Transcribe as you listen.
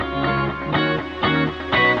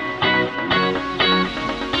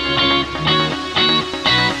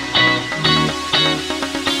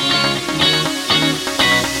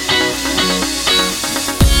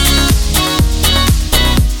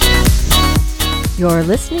You're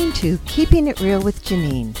listening to Keeping It Real with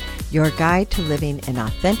Janine, your guide to living an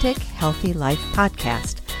authentic, healthy life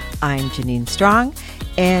podcast. I'm Janine Strong,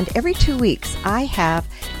 and every 2 weeks I have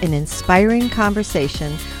an inspiring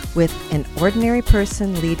conversation with an ordinary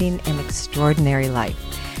person leading an extraordinary life.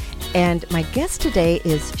 And my guest today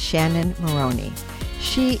is Shannon Moroney.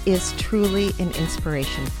 She is truly an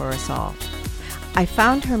inspiration for us all. I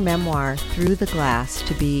found her memoir, Through the Glass,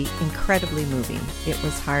 to be incredibly moving. It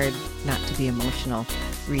was hard not to be emotional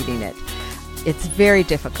reading it. It's very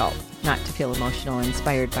difficult not to feel emotional and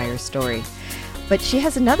inspired by her story. But she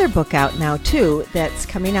has another book out now, too, that's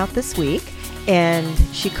coming out this week, and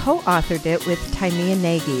she co-authored it with Taimia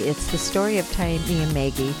Nagy. It's the story of Taimia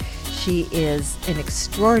Nagy. She is an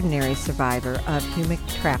extraordinary survivor of human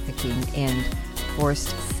trafficking and forced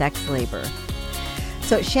sex labor.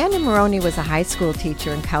 So Shannon Moroney was a high school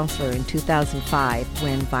teacher and counselor in 2005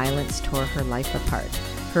 when violence tore her life apart.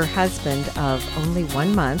 Her husband of only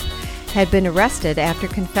 1 month had been arrested after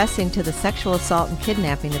confessing to the sexual assault and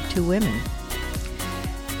kidnapping of 2 women.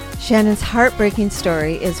 Shannon's heartbreaking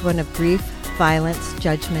story is one of grief, violence,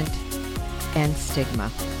 judgment, and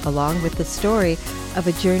stigma, along with the story of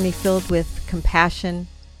a journey filled with compassion,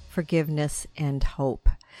 forgiveness, and hope.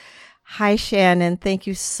 Hi, Shannon. Thank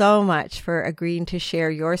you so much for agreeing to share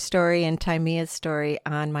your story and Taimia's story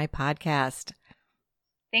on my podcast.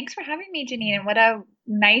 Thanks for having me, Janine, and what a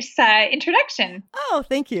nice introduction. Oh,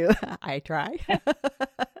 thank you. I try.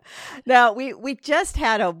 Now, we just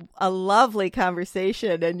had a lovely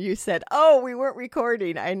conversation, and you said, oh, we weren't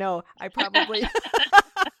recording. I know. I probably...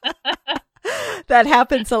 That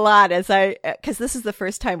happens a lot because this is the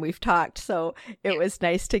first time we've talked. So it was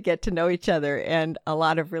nice to get to know each other, and a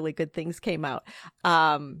lot of really good things came out.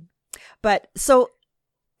 But so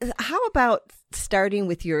how about starting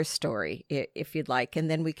with your story, if you'd like, and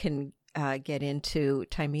then we can get into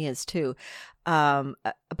Taimia's too,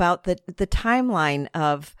 about the timeline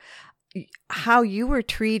of how you were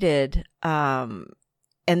treated. And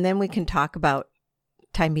then we can talk about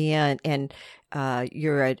Taimia and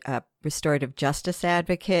you're a restorative justice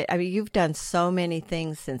advocate. I mean, you've done so many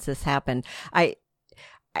things since this happened. I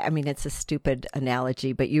mean, it's a stupid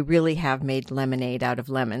analogy, but you really have made lemonade out of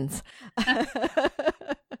lemons.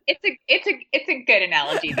 It's a good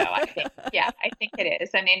analogy, though. I think, yeah, I think it is.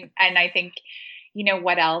 I mean, and I think,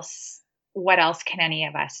 what else can any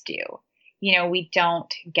of us do? We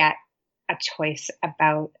don't get a choice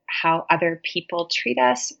about how other people treat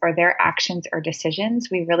us or their actions or decisions.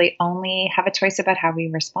 We really only have a choice about how we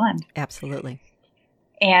respond. Absolutely.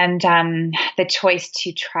 And the choice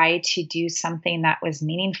to try to do something that was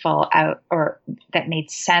meaningful or that made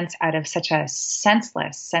sense out of such a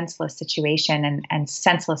senseless situation and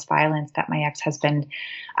senseless violence that my ex-husband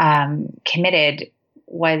committed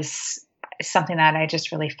was something that I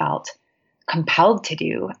just really felt compelled to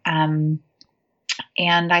do.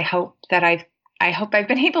 And I hope I've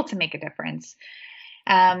been able to make a difference.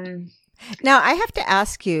 Now I have to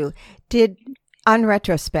ask you, on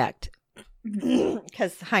retrospect,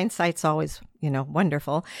 because hindsight's always,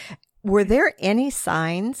 wonderful. Were there any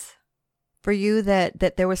signs for you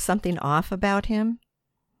that there was something off about him?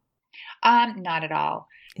 Not at all.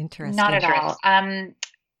 Interesting. Not at all.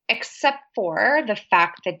 Except for the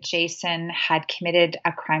fact that Jason had committed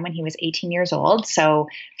a crime when he was 18 years old. So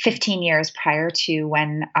 15 years prior to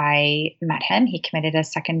when I met him, he committed a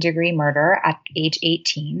second-degree murder at age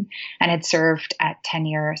 18 and had served a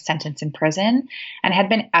 10-year sentence in prison and had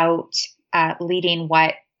been out leading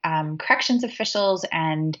what corrections officials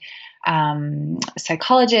and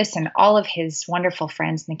psychologists and all of his wonderful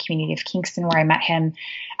friends in the community of Kingston, where I met him,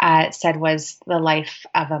 said was the life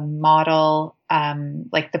of a model,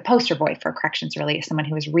 like the poster boy for corrections, really, someone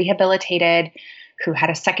who was rehabilitated, who had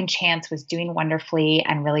a second chance, was doing wonderfully,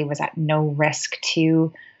 and really was at no risk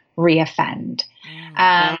to reoffend.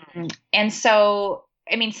 And so,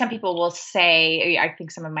 I mean, some people will say, I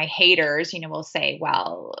think some of my haters, will say,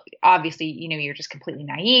 well, obviously, you're just completely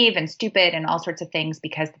naive and stupid and all sorts of things,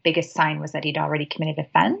 because the biggest sign was that he'd already committed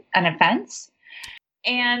an offense.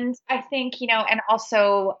 And I think, and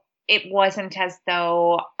also it wasn't as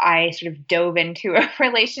though I sort of dove into a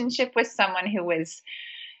relationship with someone who was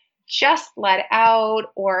just let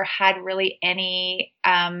out or had really any,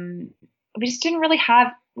 we just didn't really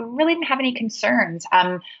have any concerns.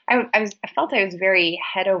 I felt I was very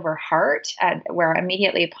head over heart, where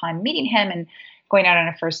immediately upon meeting him and going out on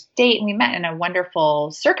a first date, and we met in a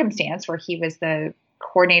wonderful circumstance where he was the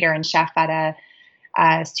coordinator and chef at a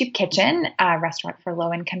soup kitchen, restaurant for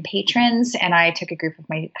low-income patrons, and I took a group of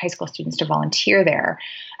my high school students to volunteer there.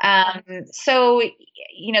 So,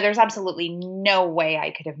 there's absolutely no way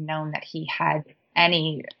I could have known that he had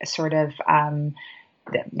any sort of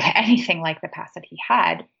anything like the past that he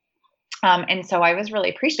had. And so I was really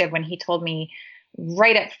appreciative when he told me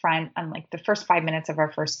right up front on like the first 5 minutes of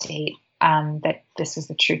our first date that this was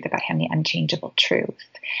the truth about him, the unchangeable truth.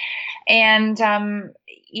 And,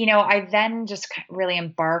 I then just really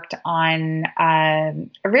embarked on a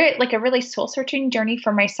really soul searching journey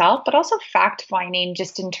for myself, but also fact finding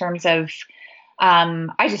just in terms of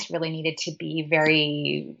I just really needed to be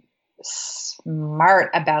very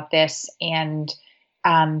smart about this and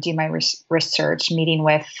do my research, meeting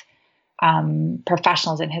with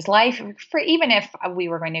professionals in his life. For even if we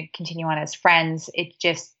were going to continue on as friends, it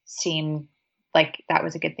just seemed like that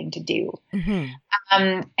was a good thing to do.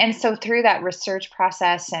 Mm-hmm. And so through that research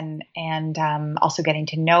process and also getting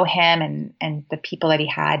to know him and the people that he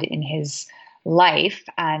had in his life,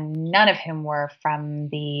 none of whom were from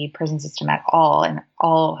the prison system at all, and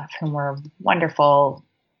all of whom were wonderful,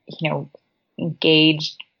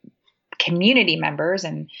 engaged community members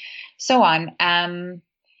and so on.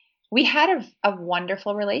 We had a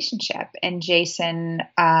wonderful relationship, and Jason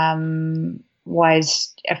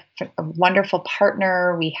was a wonderful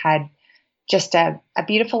partner. We had just a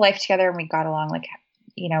beautiful life together, and we got along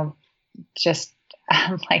just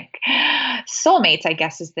like soulmates, I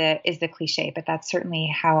guess is the cliche, but that's certainly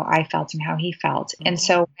how I felt and how he felt. Mm-hmm. And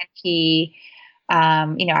so when he,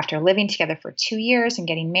 after living together for 2 years and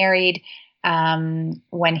getting married,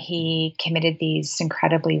 when he committed these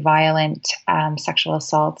incredibly violent sexual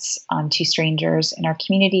assaults on 2 strangers in our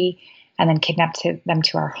community and then kidnapped them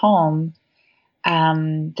to our home,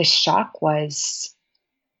 the shock was,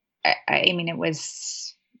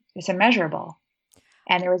 it's immeasurable.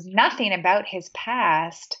 And there was nothing about his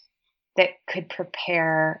past that could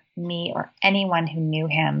prepare me or anyone who knew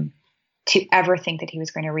him to ever think that he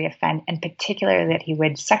was going to reoffend, and particularly that he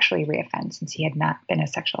would sexually reoffend, since he had not been a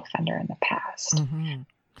sexual offender in the past. Mm-hmm.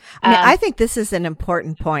 I think this is an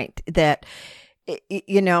important point that,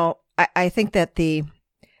 I think that the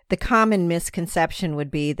common misconception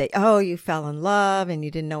would be that, oh, you fell in love and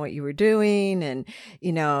you didn't know what you were doing, and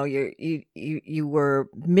you were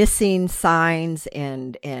missing signs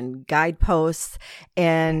and guideposts,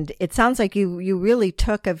 and it sounds like you really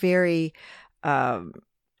took a very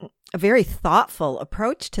thoughtful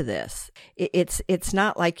approach to this. It's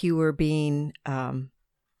not like you were being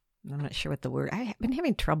I'm not sure what the word. I've been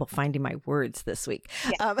having trouble finding my words this week.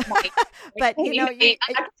 Yeah, but I can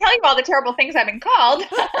tell you all the terrible things I've been called.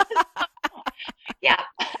 Yeah,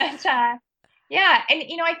 and, yeah,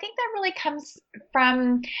 and I think that really comes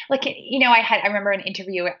from I remember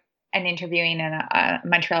interviewing in a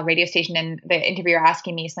Montreal radio station, and the interviewer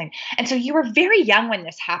asking me something, and so you were very young when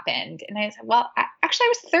this happened, and I said, well, actually I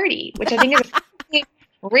was 30, which I think is a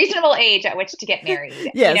reasonable age at which to get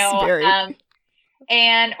married. Yes, very.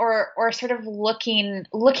 And or sort of looking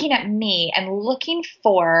at me and looking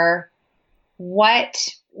for what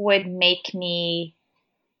would make me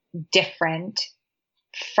different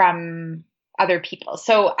from other people.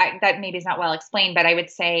 So that maybe is not well explained, but I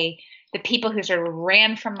would say the people who sort of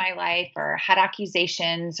ran from my life or had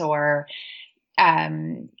accusations or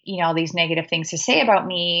all these negative things to say about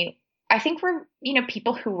me, I think were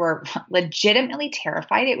people who were legitimately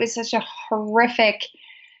terrified. It was such a horrific.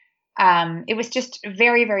 It was just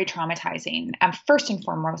very, very traumatizing, first and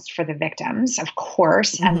foremost for the victims, of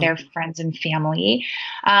course, mm-hmm. and their friends and family.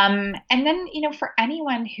 And then, for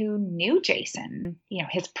anyone who knew Jason,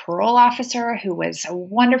 his parole officer, who was a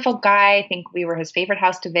wonderful guy. I think we were his favorite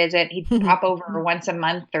house to visit. He'd pop over once a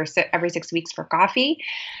month or every 6 weeks for coffee.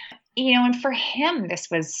 And for him, this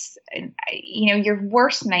was, your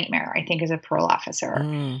worst nightmare, I think, as a parole officer.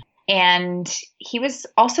 Mm. And he was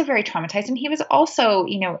also very traumatized, and he was also,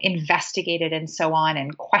 investigated and so on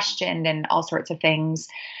and questioned and all sorts of things.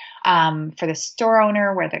 For the store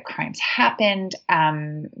owner where the crimes happened,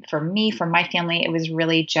 for me, for my family, it was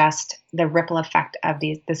really just the ripple effect of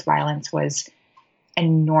this violence was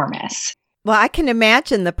enormous. Well, I can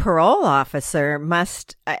imagine the parole officer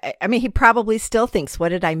he probably still thinks, what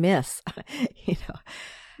did I miss? Yeah,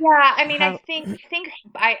 I think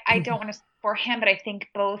I don't want to for him, but I think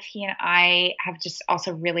both he and I have just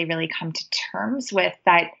also really, really come to terms with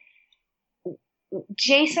that.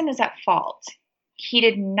 Jason is at fault. He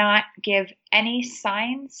did not give any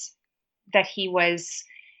signs that he was,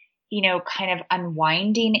 kind of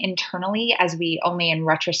unwinding internally, as we only in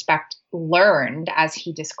retrospect learned as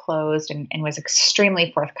he disclosed and was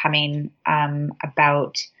extremely forthcoming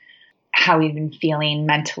about how he'd been feeling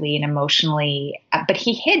mentally and emotionally. But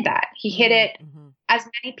he hid that. He hid it, mm-hmm. as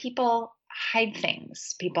many people hide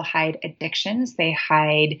things. People hide addictions. They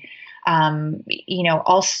hide,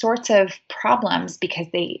 all sorts of problems because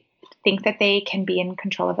they think that they can be in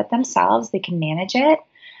control of it themselves. They can manage it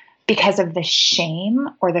because of the shame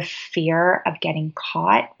or the fear of getting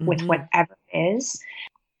caught with whatever it is.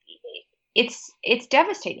 It's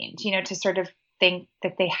devastating, to sort of think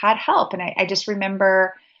that they had help. And I just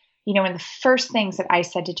remember, one of the first things that I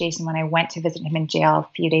said to Jason when I went to visit him in jail a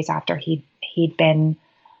few days after he'd been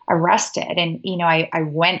arrested. And, I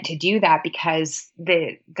went to do that because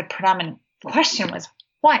the predominant question was,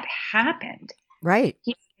 what happened? Right.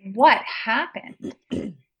 What happened?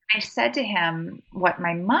 I said to him what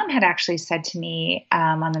my mom had actually said to me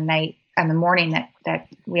on the morning that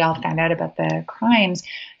we all found out about the crimes.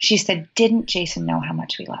 She said, didn't Jason know how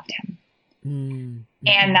much we loved him? Mm-hmm.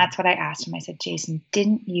 And that's what I asked him. I said, Jason,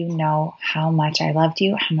 didn't you know how much I loved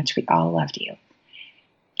you, how much we all loved you?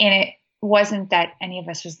 And it wasn't that any of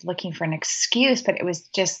us was looking for an excuse, but it was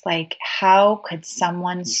just like, how could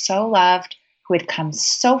someone so loved who had come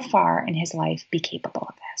so far in his life be capable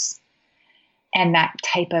of this? And that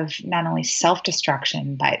type of not only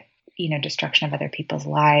self-destruction, but, destruction of other people's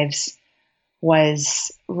lives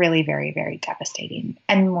was really very, very devastating.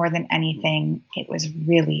 And more than anything, it was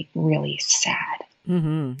really, really sad.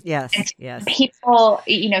 Mm-hmm. Yes. Yes. People,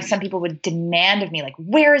 some people would demand of me, like,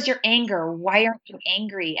 where is your anger? Why aren't you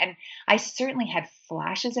angry? And I certainly had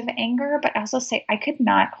flashes of anger, but I also say I could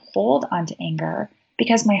not hold on to anger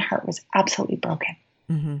because my heart was absolutely broken.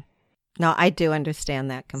 Mm-hmm. No, I do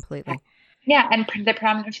understand that completely. Yeah. And the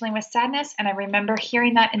predominant feeling was sadness. And I remember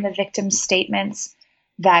hearing that in the victim's statements,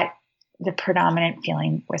 that the predominant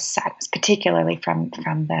feeling was sadness, particularly from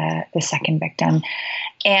the second victim.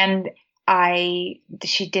 And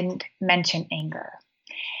she didn't mention anger.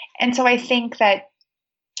 And so I think that,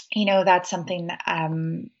 that's something,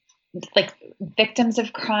 like victims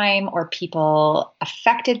of crime or people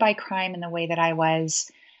affected by crime in the way that I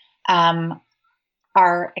was, there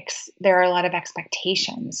are a lot of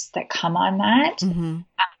expectations that come on that. Mm-hmm.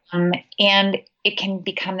 And it can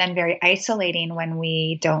become then very isolating when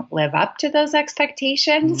we don't live up to those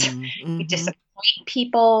expectations. Mm-hmm. We disappoint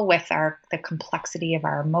people with the complexity of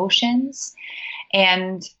our emotions.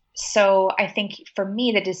 And so I think for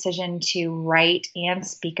me, the decision to write and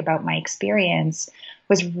speak about my experience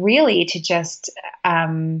was really to just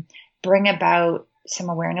bring about some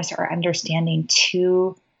awareness or understanding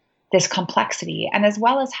to this complexity, and as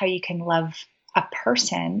well as how you can love a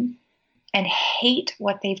person and hate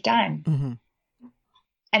what they've done. Mm-hmm.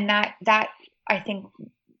 And that I think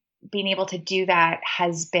being able to do that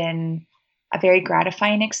has been a very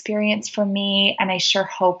gratifying experience for me. And I sure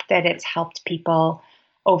hope that it's helped people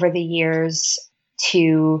over the years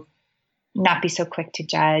to not be so quick to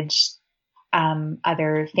judge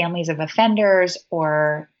other families of offenders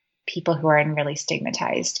or people who are in really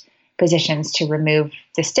stigmatized positions, to remove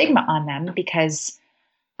the stigma on them, because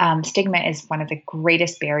stigma is one of the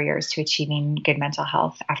greatest barriers to achieving good mental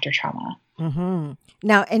health after trauma. Mm-hmm.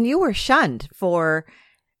 Now, and you were shunned for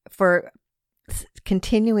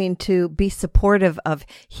continuing to be supportive of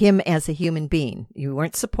him as a human being. You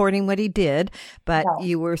weren't supporting what he did, but no.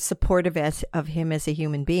 You were supportive of him as a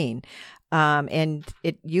human being. And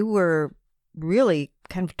you were really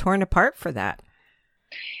kind of torn apart for that.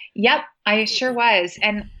 Yep, I sure was.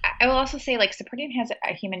 And I will also say, like, supporting him as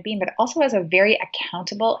a human being, but also as a very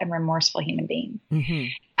accountable and remorseful human being.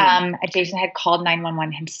 Mm-hmm. Jason had called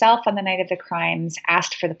 911 himself on the night of the crimes,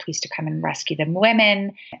 asked for the police to come and rescue the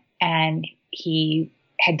women, and he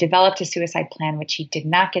had developed a suicide plan, which he did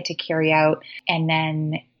not get to carry out, and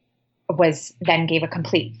then gave a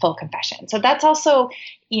complete full confession. So that's also,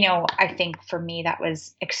 I think for me, that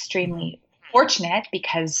was extremely fortunate,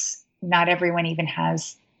 because not everyone even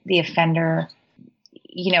has the offender,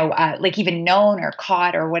 like even known or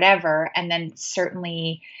caught or whatever. And then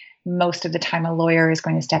certainly most of the time a lawyer is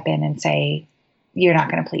going to step in and say, you're not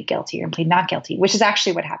going to plead guilty, you're going to plead not guilty, which is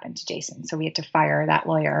actually what happened to Jason. So we had to fire that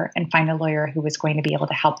lawyer and find a lawyer who was going to be able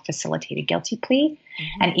to help facilitate a guilty plea,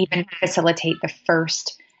 mm-hmm. and even facilitate the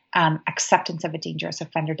first acceptance of a dangerous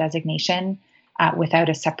offender designation without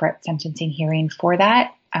a separate sentencing hearing for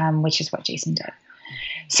that, which is what Jason did.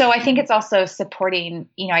 So I think it's also supporting,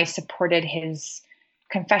 I supported his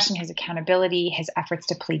confession, his accountability, his efforts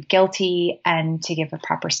to plead guilty and to give a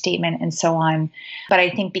proper statement and so on. But I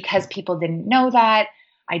think because people didn't know that,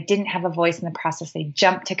 I didn't have a voice in the process. They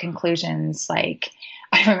jumped to conclusions. Like,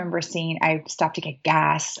 I remember I stopped to get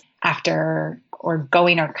gas after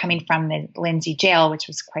going or coming from the Lindsay jail, which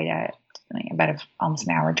was quite almost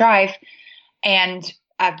an hour drive. And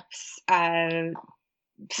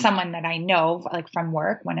someone that I know, like from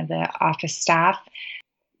work, one of the office staff,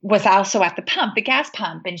 was also at the gas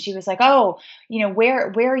pump. And she was like, oh,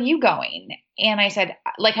 where are you going? And I said,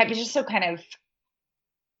 like, I was just so kind of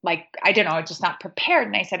like, I don't know, just not prepared.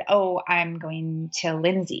 And I said, oh, I'm going to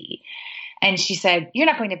Lindsay. And she said, you're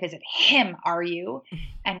not going to visit him, are you?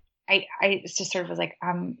 And I just sort of was like,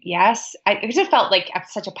 yes. I just felt like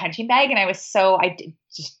such a punching bag. And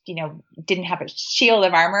didn't have a shield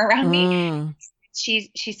of armor around me. She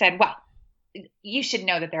said, well, you should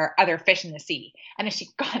know that there are other fish in the sea. And then she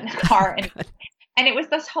got in the car and it was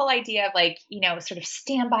this whole idea of like, sort of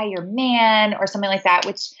stand by your man or something like that,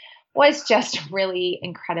 which was just really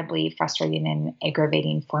incredibly frustrating and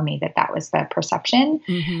aggravating for me that was the perception.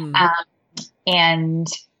 Mm-hmm. And,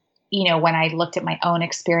 when I looked at my own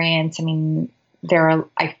experience, I mean,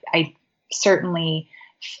 I certainly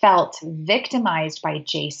felt victimized by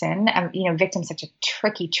Jason. Victim's such a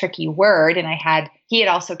tricky word. And he had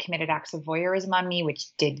also committed acts of voyeurism on me,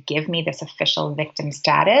 which did give me this official victim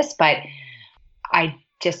status, but I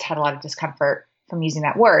just had a lot of discomfort from using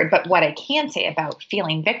that word. But what I can say about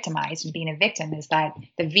feeling victimized and being a victim is that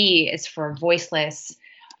the V is for voiceless,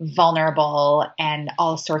 vulnerable, and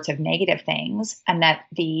all sorts of negative things. And that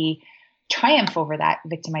the triumph over that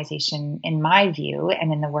victimization, in my view,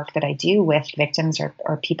 and in the work that I do with victims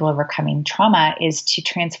or people overcoming trauma, is to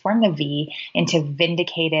transform the V into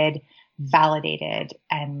vindicated, validated,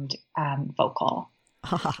 and vocal.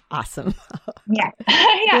 Awesome. Yeah.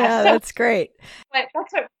 Yeah, that's great. But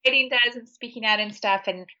that's what writing does, and speaking out and stuff,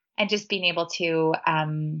 and just being able to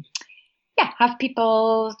have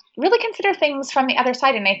people really consider things from the other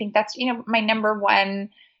side. And I think that's, my number one,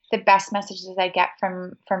 the best messages I get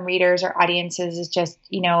from readers or audiences is just,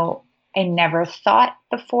 I never thought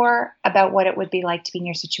before about what it would be like to be in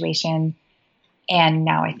your situation. And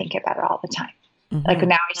now I think about it all the time. Mm-hmm. Like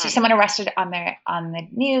now I see someone arrested on the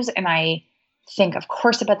news, and I think, of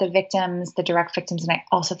course, about the victims, the direct victims. And I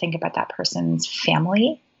also think about that person's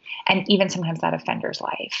family and even sometimes that offender's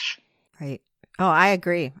life. Right. Oh, I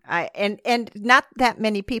agree. And not that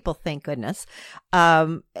many people, thank goodness,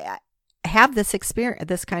 have this experience,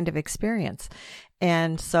 this kind of experience.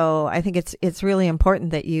 And so I think it's really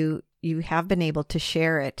important that you have been able to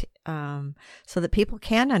share it, so that people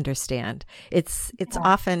can understand. It's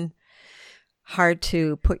often hard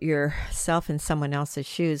to put yourself in someone else's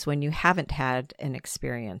shoes when you haven't had an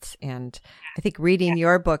experience. And I think reading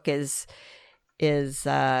your book is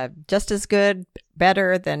just as good,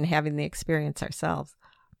 better than having the experience ourselves.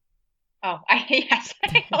 Oh, yes,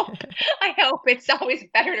 I hope. I hope it's always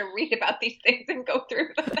better to read about these things and go through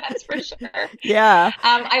them. That's for sure. Yeah.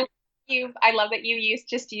 I love that you used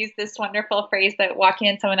this wonderful phrase, that walking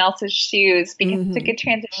in someone else's shoes, because mm-hmm. it's a good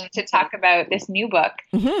transition to talk about this new book,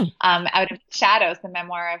 mm-hmm. Out of the Shadows, the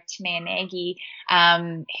memoir of Timea Nagy,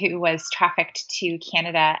 who was trafficked to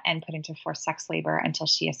Canada and put into forced sex labor until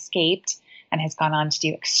she escaped, and has gone on to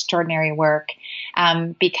do extraordinary work.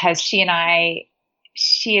 Because she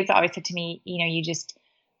has always said to me, you just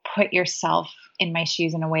put yourself in my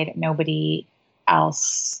shoes in a way that nobody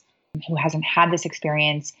else who hasn't had this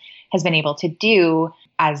experience has been able to do,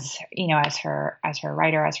 as her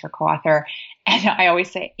writer, as her co-author. And I always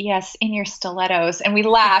say, yes, in your stilettos. And we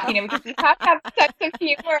laugh, because we have to have such a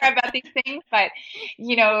humor about these things. But,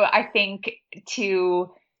 I think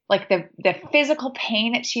to like the physical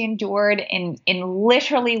pain that she endured in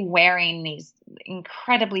literally wearing these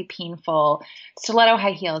incredibly painful stiletto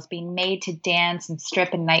high heels, being made to dance and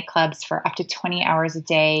strip in nightclubs for up to 20 hours a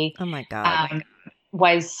day. Oh my God.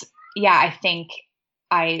 I think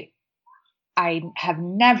I have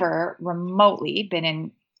never remotely been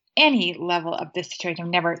in any level of this situation.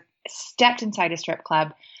 I've never stepped inside a strip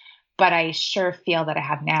club, but I sure feel that I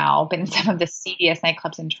have now been in some of the seediest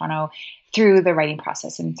nightclubs in Toronto through the writing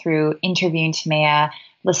process and through interviewing Timea,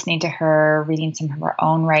 listening to her, reading some of her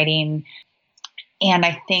own writing. And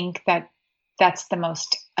I think that that's the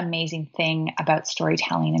most amazing thing about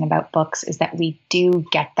storytelling and about books, is that we do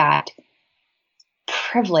get that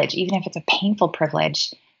privilege, even if it's a painful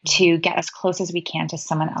privilege, to get as close as we can to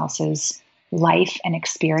someone else's life and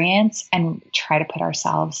experience and try to put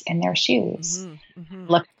ourselves in their shoes,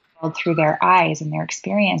 look through their eyes and their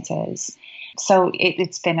experiences. So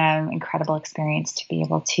it's been an incredible experience to be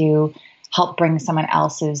able to help bring someone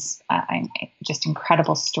else's just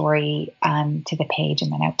incredible story to the page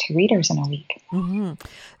and then out to readers in a week. Mm-hmm.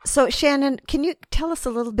 So Shannon, can you tell us a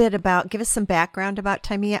little bit give us some background about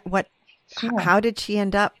Timea? Sure. How did she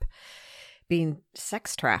end up being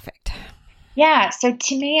sex trafficked? Yeah. So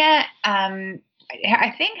Timea,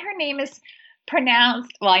 I think her name is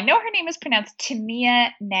pronounced, I know her name is pronounced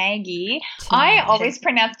Timea Nagy. I always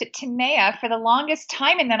pronounced it Timea for the longest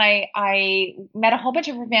time. And then I met a whole bunch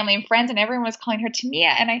of her family and friends, and everyone was calling her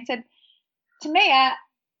Timea. And I said, Timea,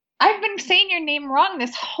 I've been saying your name wrong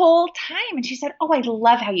this whole time. And she said, oh, I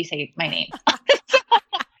love how you say my name.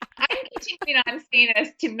 I'm saying it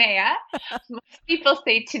as Timea. Most people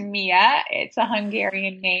say Timea. It's a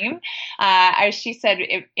Hungarian name. As she said,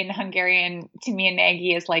 in Hungarian, Timea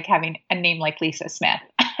Nagy is like having a name like Lisa Smith.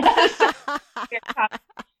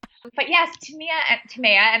 But yes, Timea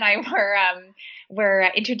and I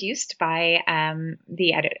were introduced by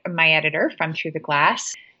my editor from Through the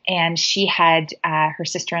Glass. And she had, her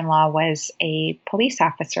sister-in-law was a police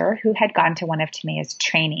officer who had gone to one of Timea's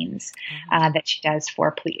trainings that she does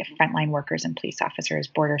for frontline workers and police officers,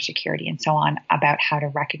 border security, and so on, about how to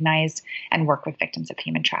recognize and work with victims of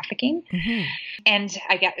human trafficking. Mm-hmm. And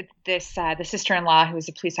I get this, the sister-in-law, who was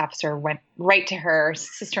a police officer, went right to her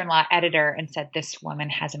sister-in-law editor and said, this woman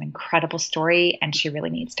has an incredible story and she really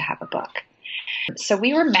needs to have a book. So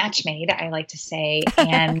we were match made, I like to say,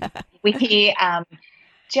 and we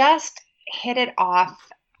just hit it off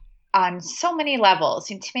on so many levels.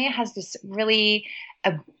 And Timea has this really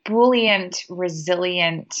ebullient,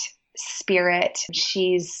 resilient spirit.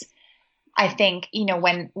 She's, I think,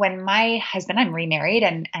 when my husband, I'm remarried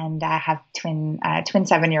and have twin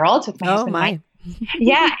 7-year-olds with my husband. Mike.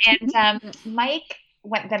 Yeah. And Mike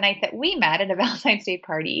went the night that we met at a Valentine's Day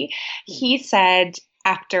party. He said,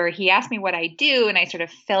 after he asked me what I do, and I sort of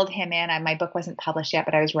filled him in, my book wasn't published yet,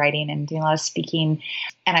 but I was writing and doing a lot of speaking,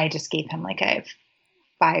 and I just gave him like a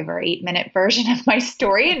 5 or 8 minute version of my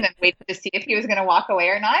story and then waited to see if he was going to walk away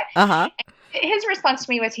or not. Uh-huh. His response to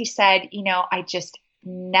me was, he said, I just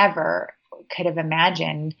never could have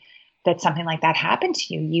imagined that something like that happened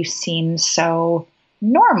to you. You seem so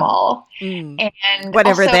normal. And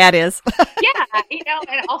whatever also, that is. Yeah.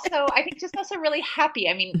 And also, I think just also really happy.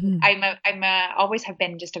 I mean, I'm always have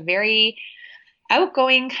been just a very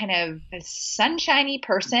outgoing, kind of a sunshiny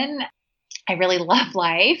person. I really love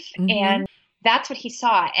life. And that's what he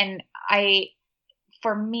saw. And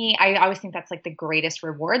for me, I always think that's like the greatest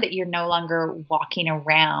reward, that you're no longer walking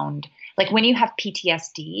around. Like when you have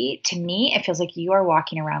PTSD, to me, it feels like you are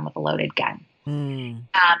walking around with a loaded gun. And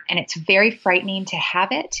it's very frightening to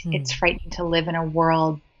have it. It's frightening to live in a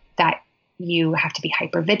world that you have to be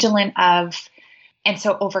hyper vigilant of. And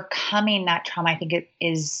so overcoming that trauma, I think it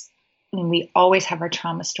is, we always have our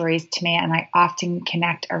trauma stories, Timea and I often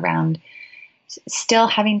connect around still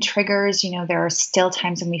having triggers. There are still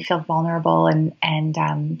times when we feel vulnerable and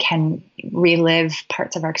can relive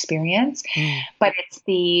parts of our experience. But it's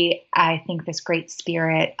I think this great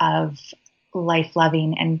spirit of life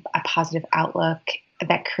loving and a positive outlook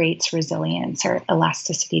that creates resilience or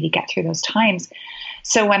elasticity to get through those times.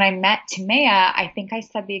 So when I met Timea, I think I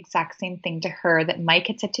said the exact same thing to her that Mike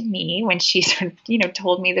had said to me when she sort of,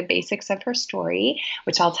 told me the basics of her story,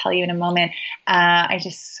 which I'll tell you in a moment. I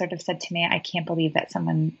just sort of said to Timea, I can't believe that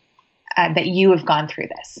that you have gone through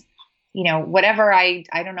this. Whatever I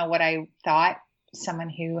don't know what I thought someone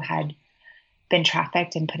who had been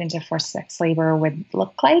trafficked and put into forced sex labor would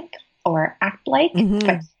look like or act like,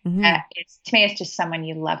 but Timea is just someone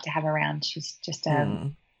you love to have around. She's just a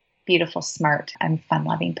beautiful, smart, and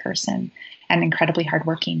fun-loving person, and incredibly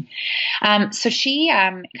hardworking. So she,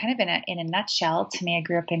 kind of in a nutshell, Timea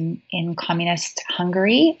grew up in communist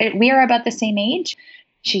Hungary. We are about the same age.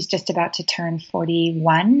 She's just about to turn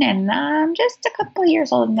 41, and I'm just a couple of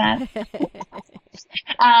years older than that.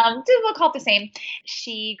 We'll call it the same.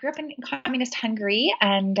 She grew up in communist Hungary,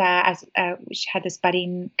 and she had this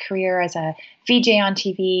budding career as a VJ on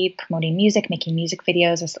TV, promoting music, making music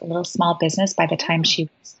videos, a little small business by the time she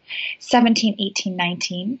was 17, 18,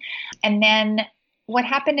 19. And then what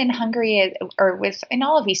happened in Hungary, or in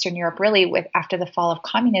all of Eastern Europe, really, after the fall of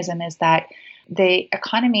communism, is that the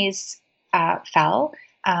economies fell.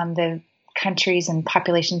 The countries and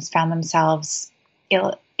populations found themselves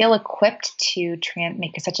ill-equipped to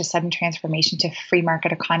make such a sudden transformation to free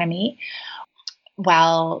market economy,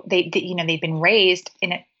 while they'd been raised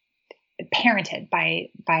parented by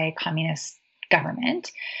a communist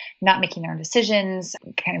government, not making their own decisions,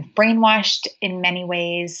 kind of brainwashed in many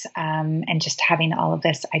ways, and just having all of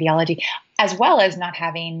this ideology, as well as not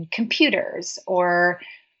having computers or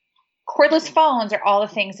cordless phones or all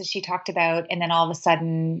the things that she talked about. And then all of a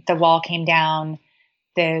sudden the wall came down,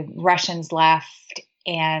 the Russians left,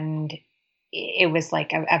 and it was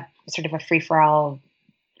like a sort of a free-for-all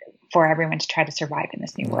for everyone to try to survive in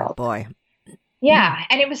this new world. Boy. Yeah.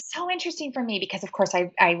 And it was so interesting for me because, of course,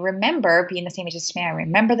 I remember being the same age as Timea. I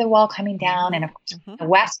remember the wall coming down. And of course, the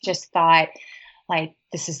West just thought, like,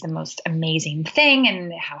 this is the most amazing thing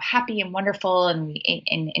and how happy and wonderful. And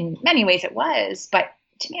in many ways it was. But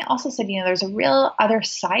Timea also said, there's a real other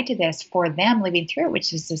side to this for them living through it,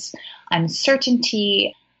 which is this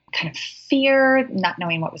uncertainty, kind of fear, not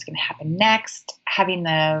knowing what was going to happen next, having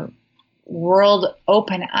the world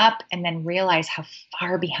open up and then realize how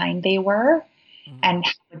far behind they were and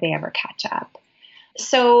how would they ever catch up.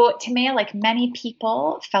 So Timea, like many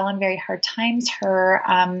people, fell on very hard times. Her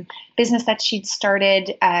business that she'd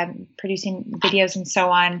started, producing videos and so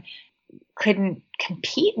on, couldn't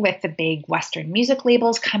compete with the big Western music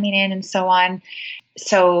labels coming in and so on.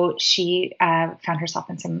 So she found herself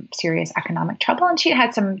in some serious economic trouble, and she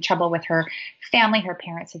had some trouble with her family. Her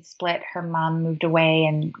parents had split. Her mom moved away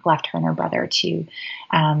and left her and her brother to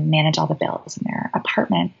manage all the bills in their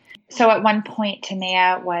apartment. So at one point,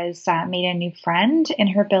 Timea was made a new friend in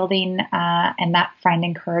her building, and that friend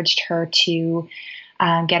encouraged her to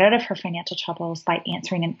get out of her financial troubles by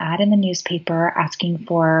answering an ad in the newspaper asking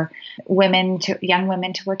for young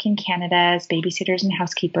women to work in Canada as babysitters and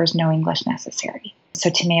housekeepers, no English necessary. So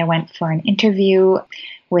Timea went for an interview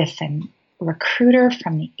with a recruiter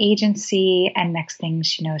from the agency, and next thing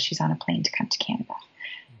she knows, she's on a plane to come to Canada.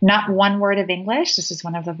 Not one word of English. This is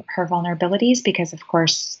one of her vulnerabilities because, of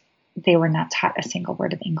course, they were not taught a single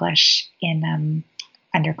word of English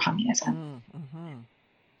under communism. Mm-hmm.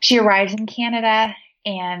 She arrives in Canada,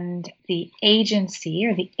 and the agency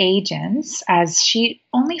or the agents, as she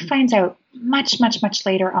only finds out much, much, much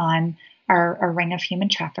later on, are a ring of human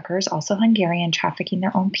traffickers, also Hungarian, trafficking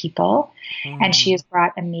their own people. Mm-hmm. And she is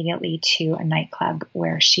brought immediately to a nightclub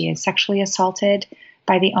where she is sexually assaulted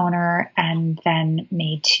by the owner and then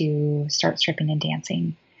made to start stripping and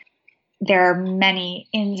dancing. There are many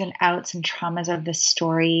ins and outs and traumas of this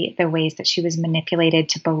story, the ways that she was manipulated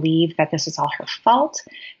to believe that this was all her fault.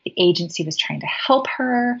 The agency was trying to help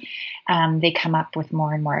her. They come up with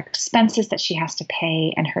more and more expenses that she has to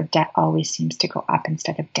pay, and her debt always seems to go up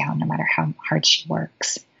instead of down, no matter how hard she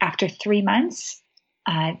works. After 3 months,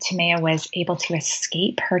 Timea was able to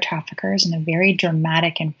escape her traffickers in a very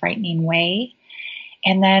dramatic and frightening way.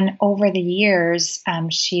 And then over the years,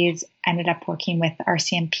 she's ended up working with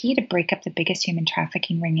RCMP to break up the biggest human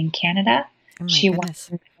trafficking ring in Canada. She won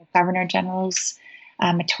the Governor General's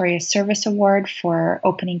Meritorious Service Award for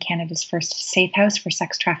opening Canada's first safe house for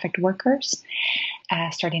sex trafficked workers,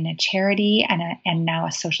 starting a charity and now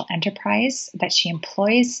a social enterprise that she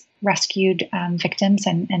employs rescued victims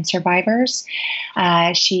and survivors.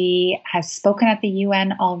 She has spoken at the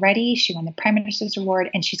UN already. She won the Prime Minister's Award,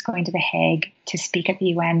 and she's going to The Hague to speak at the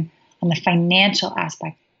UN on the financial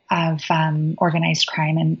aspect of organized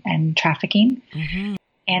crime and trafficking. Mm-hmm.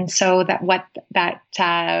 And so that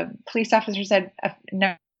police officer said a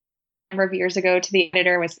number of years ago to the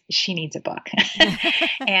editor was, she needs a book.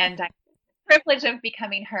 And I'm privileged of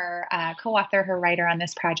becoming her co-author, her writer on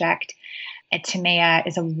this project. Timea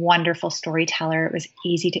is a wonderful storyteller. It was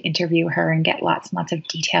easy to interview her and get lots and lots of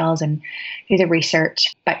details and do the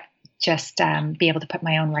research, but just be able to put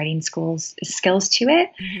my own writing skills to it,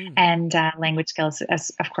 mm-hmm. and language skills,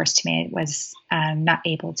 as of course Timea was not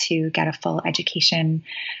able to get a full education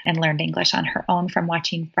and learned English on her own from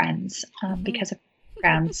watching Friends because of the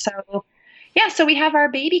program. So yeah, so we have our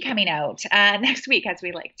baby coming out next week, as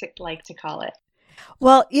we like to call it.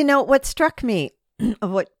 Well, what struck me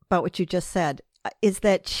about what you just said is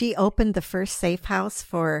that she opened the first safe house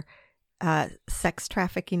for sex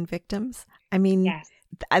trafficking victims. I mean, yes.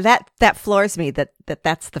 That floors me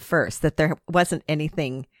that's the first, that there wasn't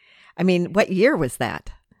anything. I mean, what year was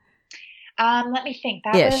that? Let me think.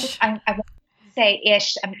 That was, I want to say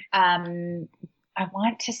ish. I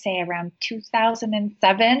want to say around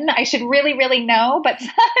 2007. I should really, really know, but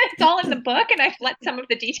it's all in the book, and I've let some of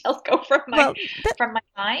the details go from my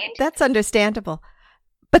mind. That's understandable.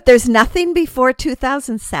 But there's nothing before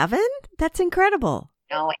 2007? That's incredible.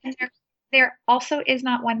 No, and there also is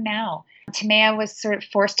not one now. Timea was sort of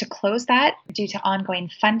forced to close that due to ongoing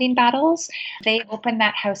funding battles. They opened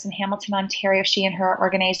that house in Hamilton, Ontario, she and her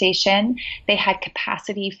organization. They had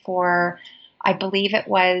capacity for, I believe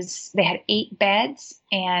they had 8 beds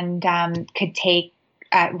and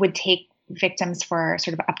would take victims for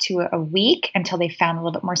sort of up to a week until they found a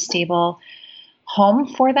little bit more stable home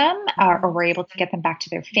for them, or were able to get them back to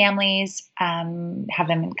their families, have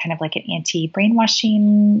them in kind of like an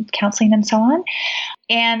anti-brainwashing counseling and so on.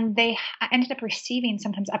 And they ended up receiving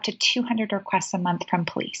sometimes up to 200 requests a month from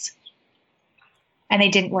police. And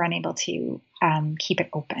they were unable to keep it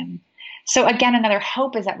open. So again, another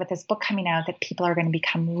hope is that with this book coming out, that people are going to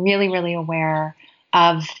become really, really aware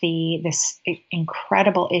of this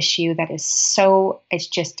incredible issue that it's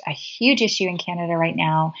just a huge issue in Canada right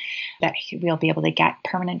now, that we'll be able to get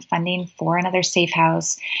permanent funding for another safe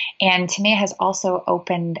house. And Timea has also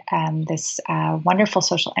opened this wonderful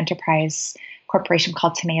social enterprise corporation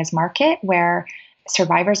called Timea's Market, where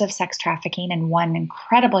survivors of sex trafficking, and one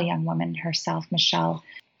incredible young woman herself, Michelle,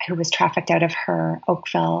 who was trafficked out of her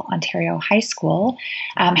Oakville, Ontario high school,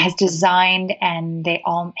 has designed, and they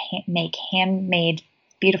all make handmade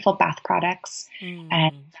beautiful bath products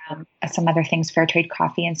and some other things, fair trade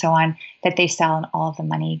coffee and so on, that they sell, and all of the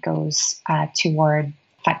money goes toward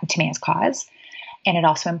Tamea's cause. And it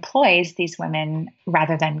also employs these women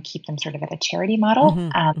rather than keep them sort of at a charity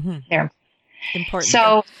model. They're important.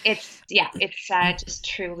 So it's just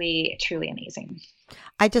truly, truly amazing.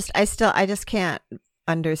 I just can't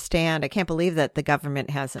understand. I can't believe that the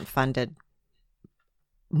government hasn't funded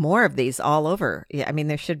more of these all over. Yeah, I mean,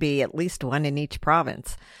 there should be at least one in each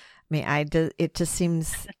province. I mean, it just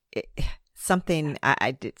seems something.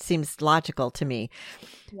 It seems logical to me.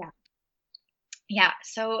 Yeah.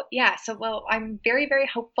 So well, I'm very, very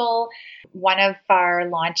hopeful. One of our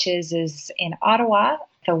launches is in Ottawa,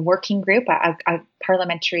 the working group, a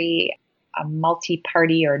parliamentary, a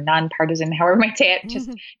multi-party or non-partisan, however you might say it, just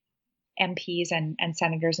MPs and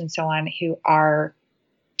senators and so on, who are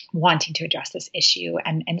wanting to address this issue.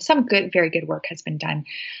 And some very good work has been done.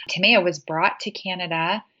 Tamea was brought to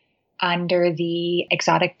Canada under the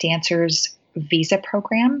exotic dancers visa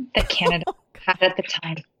program that Canada had at the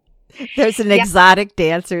time. There's an exotic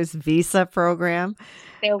dancers visa program.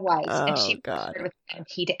 There was, and she God. worked with the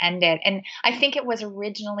MP to end it. And I think it was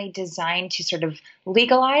originally designed to sort of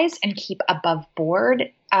legalize and keep above board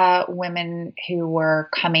women who were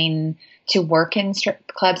coming to work in strip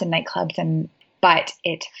clubs and nightclubs, but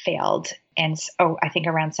it failed. And so I think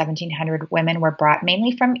around 1,700 women were brought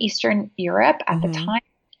mainly from Eastern Europe at the time,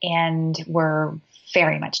 and were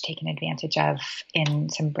very much taken advantage of in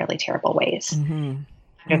some really terrible ways.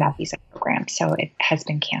 Under that visa program. So it has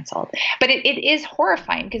been canceled. But it is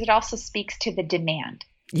horrifying because it also speaks to the demand.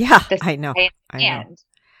 Yeah, I know.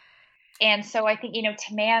 And so I think,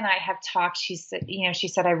 Tamea and I have talked. She said,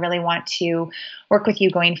 I really want to work with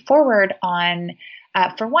you going forward on,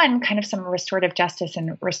 for one, kind of some restorative justice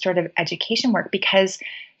and restorative education work, because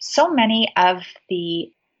so many of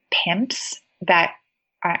the pimps that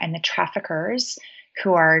and the traffickers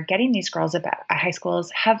who are getting these girls at high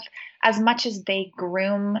schools have, as much as they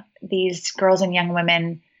groom these girls and young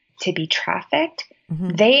women to be trafficked,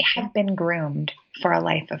 they have been groomed for a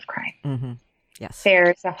life of crime. Yes.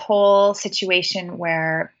 There's a whole situation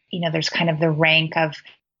where, there's kind of the rank of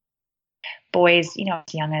boys,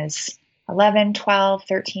 as young as 11, 12,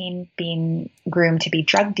 13, being groomed to be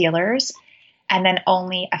drug dealers. And then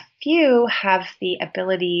only a few have the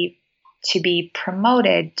ability to be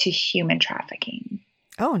promoted to human trafficking.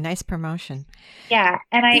 Oh, nice promotion. Yeah.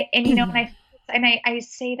 And I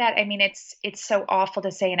say that, I mean, it's so awful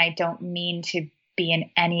to say, and I don't mean to be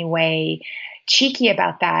in any way cheeky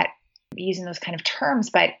about that, using those kind of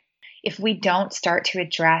terms, but if we don't start to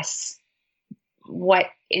address what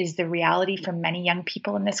is the reality for many young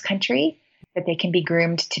people in this country, that they can be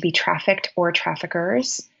groomed to be trafficked or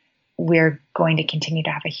traffickers, we're going to continue to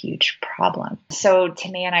have a huge problem. So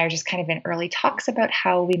Tamea and I are just kind of in early talks about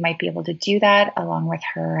how we might be able to do that, along with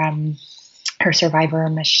her survivor,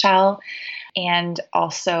 Michelle. And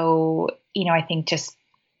also, I think just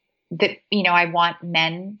that, I want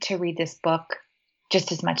men to read this book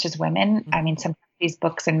just as much as women. I mean, some of these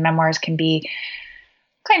books and memoirs can be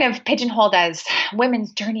kind of pigeonholed as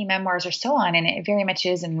women's journey memoirs or so on. And it very much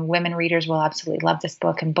is. And women readers will absolutely love this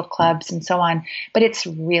book, and book clubs and so on. But it's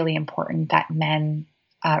really important that men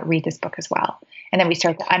read this book as well. And then we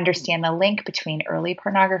start to understand the link between early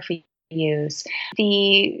pornography use,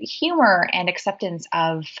 the humor and acceptance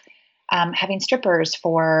of having strippers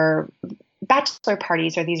for bachelor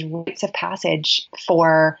parties, or these rites of passage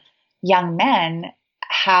for young men,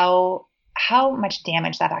 how much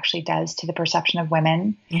damage that actually does to the perception of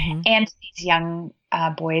women and these young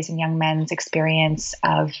boys and young men's experience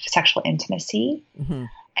of sexual intimacy and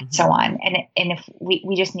so on. And if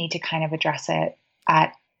we just need to kind of address it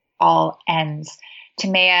at all ends.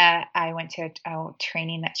 Tamea, I went to a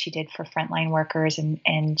training that she did for frontline workers, and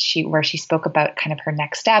where she spoke about kind of her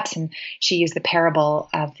next steps, and she used the parable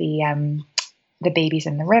of the babies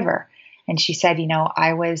in the river. And she said,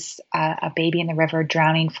 I was a baby in the river,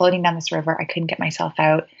 drowning, floating down this river. I couldn't get myself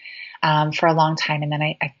out for a long time. And then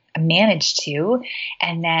I managed to.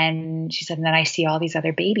 And then she said, and then I see all these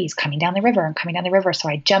other babies coming down the river. So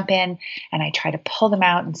I jump in and I try to pull them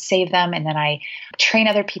out and save them. And then I train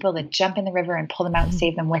other people to jump in the river and pull them out and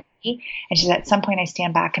save them with me. And she said, at some point I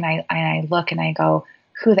stand back and I look and I go,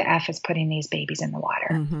 who the F is putting these babies in the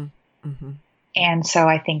water? And so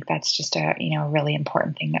I think that's just a really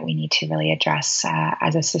important thing that we need to really address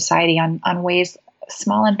as a society on ways,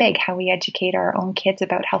 small and big, how we educate our own kids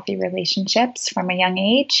about healthy relationships from a young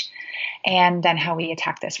age, and then how we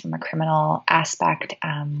attack this from a criminal aspect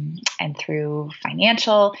and through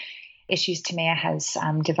financial issues. Timea has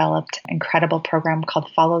developed an incredible program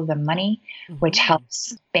called Follow the Money, which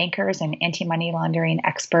helps bankers and anti-money laundering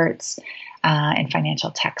experts and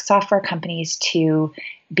financial tech software companies to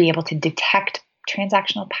be able to detect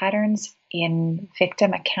transactional patterns in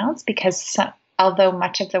victim accounts, because although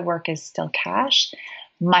much of the work is still cash,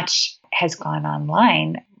 much has gone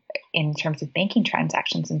online in terms of banking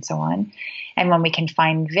transactions and so on. And when we can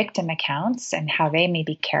find victim accounts and how they may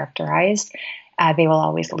be characterized, they will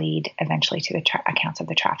always lead eventually to the accounts of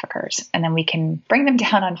the traffickers. And then we can bring them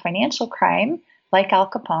down on financial crime, like Al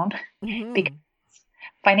Capone, because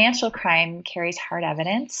financial crime carries hard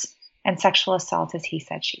evidence, and sexual assault is he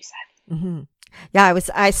said, she said. Yeah,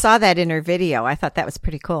 I saw that in her video. I thought that was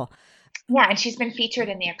pretty cool. Yeah, and she's been featured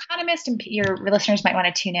in The Economist, and your listeners might want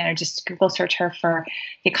to tune in or just Google search her for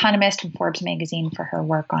The Economist and Forbes magazine for her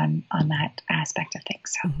work on that aspect of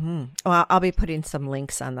things. So. Well, I'll be putting some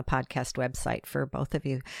links on the podcast website for both of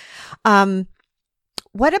you.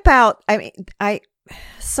 What about,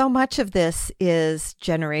 so much of this is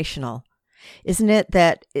generational, isn't it?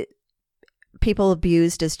 That people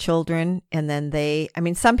abused as children, and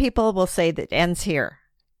then some people will say that ends here,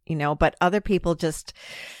 but other people just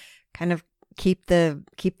kind of keep the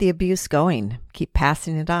abuse going, keep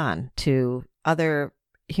passing it on to other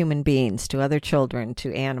human beings, to other children,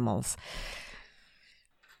 to animals.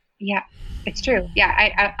 Yeah, it's true.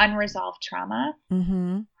 Yeah, unresolved trauma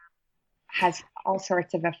has all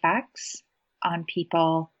sorts of effects on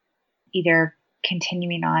people, either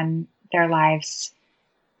continuing on their lives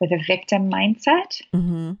with a victim mindset,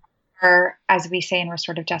 or, as we say in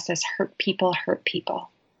restorative justice, hurt people hurt people.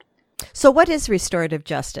 So what is restorative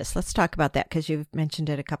justice? Let's talk about that, because you've mentioned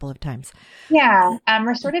it a couple of times. Yeah.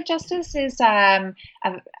 Restorative justice is,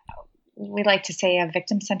 we like to say, a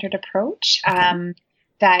victim-centered approach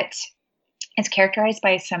that is characterized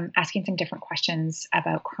by asking some different questions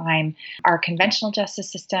about crime. Our conventional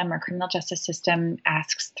justice system, our criminal justice system,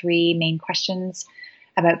 asks three main questions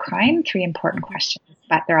about crime, three important questions,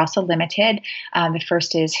 but they're also limited. The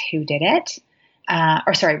first is, who did it?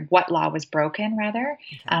 What law was broken, rather.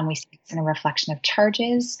 Okay. We see it's in a reflection of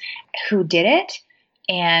charges, who did it,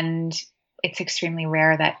 and it's extremely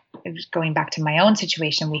rare that, going back to my own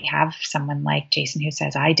situation, we have someone like Jason who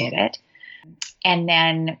says, I did it. And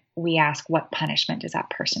then we ask, what punishment does that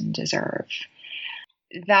person deserve?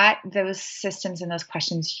 Those systems and those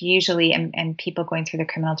questions usually, and people going through the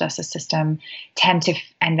criminal justice system, tend to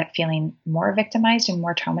end up feeling more victimized and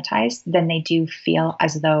more traumatized than they do feel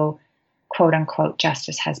as though, quote unquote,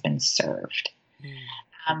 justice has been served,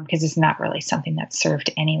 because it's not really something that's served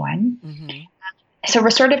to anyone. So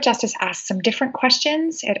restorative justice asks some different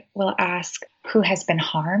questions. It will ask, who has been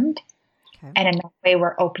harmed? Okay. And in that way,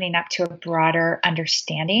 we're opening up to a broader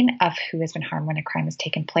understanding of who has been harmed when a crime has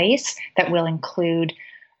taken place. That will include,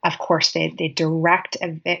 of course, the direct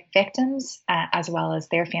victims, as well as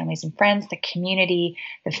their families and friends, the community,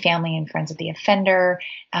 the family and friends of the offender,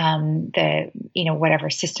 whatever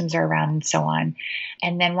systems are around, and so on.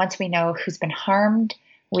 And then once we know who's been harmed,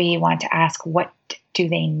 we want to ask, what do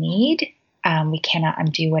they need? We cannot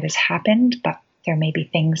undo what has happened, but there may be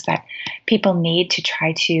things that people need to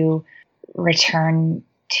try to return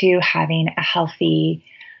to having a healthy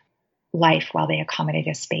life while they accommodate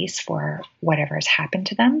a space for whatever has happened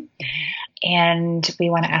to them. And we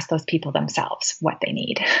want to ask those people themselves what they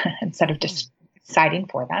need instead of just deciding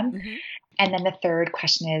for them. And then the third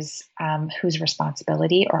question is, whose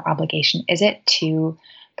responsibility or obligation is it to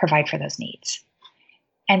provide for those needs?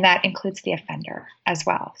 And that includes the offender as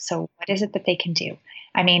well. So what is it that they can do?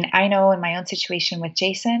 I mean, I know in my own situation with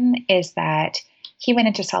Jason is that he went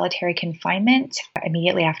into solitary confinement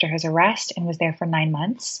immediately after his arrest and was there for 9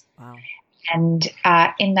 months. Wow. And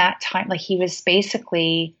in that time, he was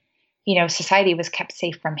basically, society was kept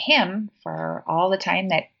safe from him for all the time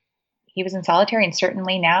that he was in solitary. And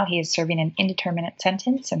certainly now he is serving an indeterminate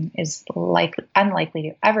sentence and is unlikely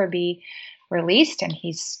to ever be released. And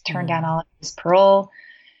he's turned down all of his parole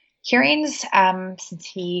hearings since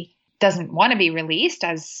he doesn't want to be released,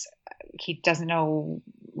 as he doesn't know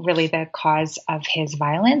really the cause of his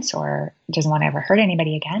violence or doesn't want to ever hurt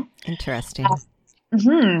anybody again. Interesting.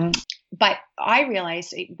 But I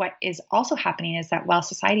realized what is also happening is that while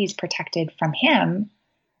society is protected from him,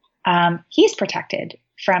 he's protected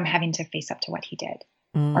from having to face up to what he did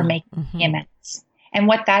or make amends. And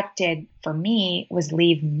what that did for me was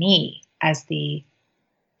leave me as the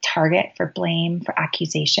target for blame, for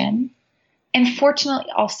accusation. And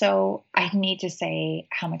fortunately, also, I need to say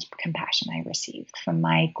how much compassion I received from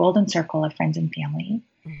my golden circle of friends and family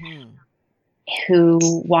who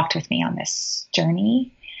walked with me on this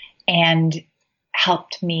journey and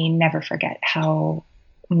helped me never forget how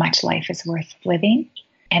much life is worth living.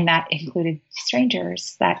 And that included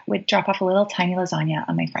strangers that would drop off a little tiny lasagna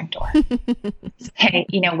on my front door,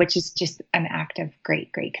 which is just an act of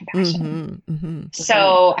great, great compassion.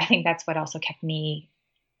 So I think that's what also kept me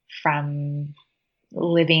from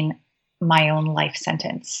living my own life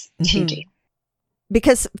sentence to jail.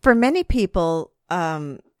 Because for many people,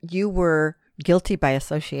 you were guilty by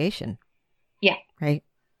association. Yeah. Right?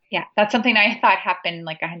 Yeah. That's something I thought happened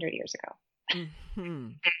like 100 years ago.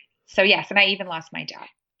 So yes, and I even lost my job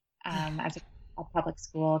as a public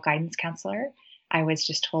school guidance counselor. I was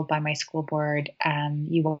just told by my school board,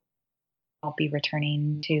 you will be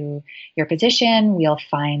returning to your position. We'll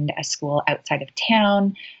find a school outside of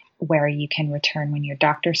town where you can return when your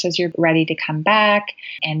doctor says you're ready to come back,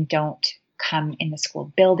 and don't come in the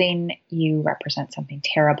school building. You represent something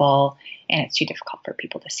terrible and it's too difficult for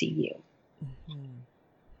people to see you.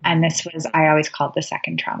 And this was, I always called the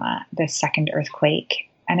second trauma, the second earthquake.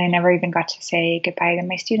 And I never even got to say goodbye to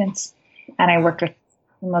my students. And I worked with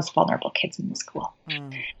the most vulnerable kids in the school.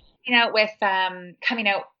 With coming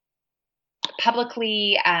out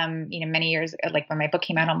publicly, many years, like when my book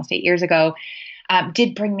came out almost 8 years ago,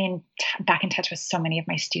 did bring me back in touch with so many of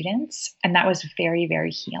my students. And that was very,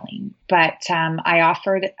 very healing. But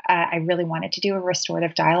I really wanted to do a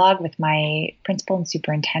restorative dialogue with my principal and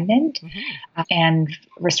superintendent. And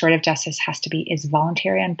restorative justice is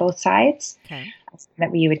voluntary on both sides. Okay. So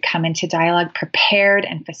that we would come into dialogue, prepared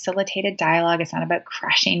and facilitated dialogue. It's not about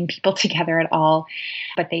crushing people together at all,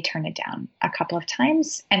 but they turned it down a couple of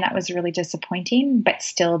times. And that was really disappointing, but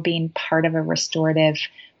still being part of a restorative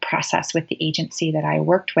process with the agency that I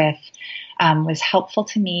worked with was helpful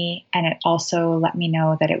to me. And it also let me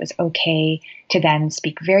know that it was okay to then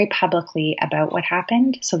speak very publicly about what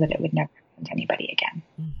happened so that it would never happen to anybody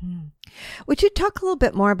again. Would you talk a little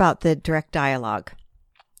bit more about the direct dialogue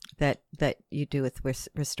that you do with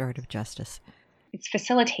restorative justice? It's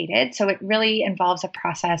facilitated. So it really involves a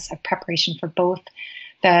process of preparation for both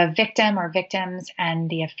the victim or victims and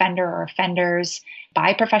the offender or offenders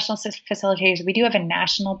by professional facilitators. We do have a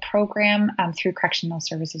national program through Correctional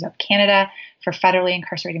Services of Canada for federally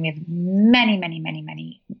incarcerated. We have many, many, many,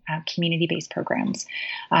 many community-based programs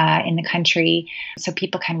in the country. So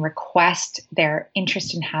people can request their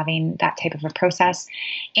interest in having that type of a process.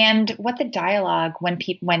 And what the dialogue, when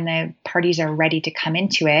the parties are ready to come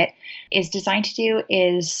into it, is designed to do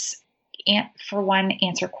is, for one,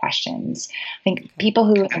 answer questions. I think people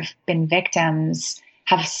who have been victims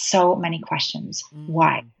have so many questions.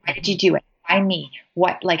 Why? Why did you do it? Why me?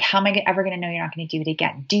 What? Like, how am I ever going to know you're not going to do it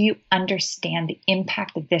again? Do you understand the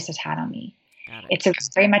impact that this has had on me? It's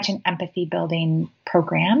very much an empathy building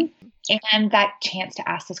program. And that chance to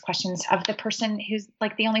ask those questions of the person who's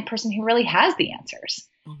like the only person who really has the answers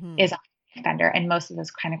is a offender. And most of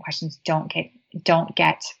those kind of questions don't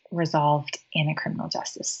get resolved in a criminal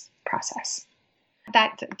justice process.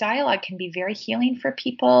 That dialogue can be very healing for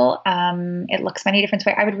people. It looks many different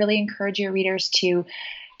ways. I would really encourage your readers to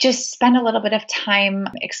just spend a little bit of time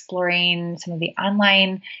exploring some of the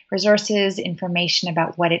online resources, information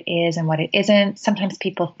about what it is and what it isn't. Sometimes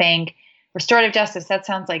people think restorative justice, that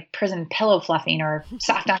sounds like prison pillow fluffing or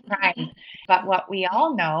soft on crime. But what we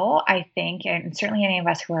all know, I think, and certainly any of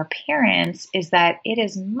us who are parents, is that it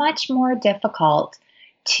is much more difficult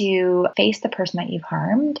to face the person that you've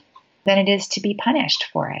harmed than it is to be punished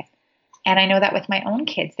for it. And I know that with my own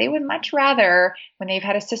kids, they would much rather, when they've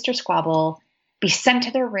had a sister squabble, be sent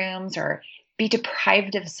to their rooms or be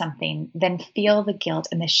deprived of something than feel the guilt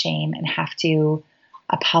and the shame and have to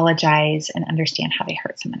apologize and understand how they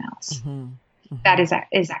hurt someone else. That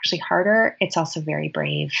is actually harder. It's also very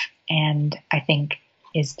brave, and I think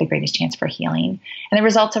is the greatest chance for healing. And the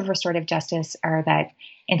results of restorative justice are that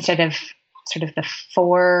instead of sort of the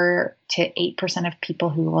 4 to 8% of people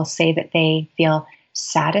who will say that they feel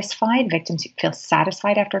satisfied, victims who feel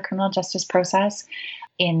satisfied after a criminal justice process,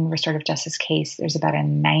 in restorative justice case, there's about a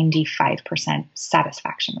 95%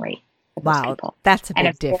 satisfaction rate. Wow, people. That's a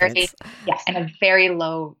big difference. And a very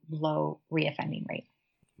low reoffending rate.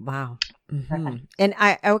 Wow. And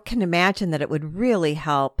I can imagine that it would really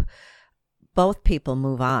help both people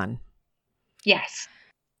move on. Yes.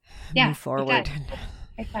 Move forward.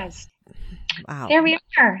 It does. Wow. There we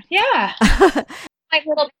are. Yeah. Like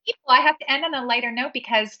little people, I have to end on a lighter note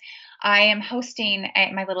because I am hosting,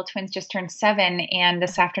 my little twins just turned 7, and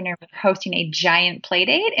this afternoon we're hosting a giant play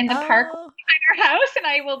date in the park our house, and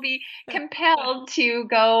I will be compelled to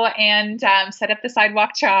go and set up the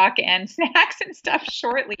sidewalk chalk and snacks and stuff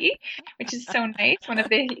shortly, which is so nice. One of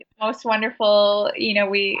the most wonderful,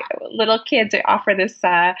 we little kids offer this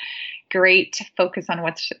great focus on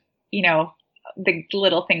what's, the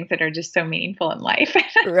little things that are just so meaningful in life.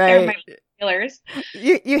 They're my healers.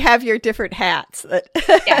 You have your different hats.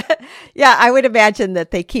 Yeah. Yeah, I would imagine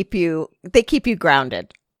that they keep you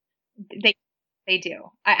grounded. They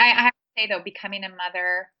do. I have to say though, becoming a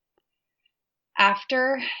mother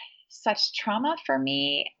after such trauma for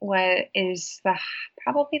me is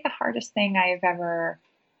probably the hardest thing I've ever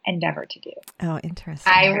endeavored to do. Oh,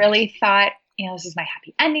 interesting. I really thought, this is my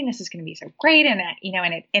happy ending. This is going to be so great. And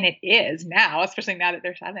it is now, especially now that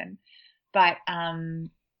they're 7. But,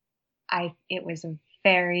 it was a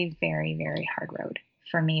very, very, very hard road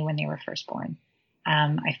for me when they were first born.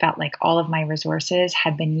 I felt like all of my resources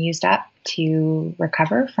had been used up to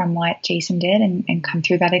recover from what Jason did and come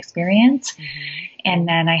through that experience. Mm-hmm. And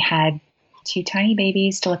then I had 2 tiny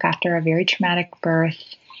babies to look after, a very traumatic birth.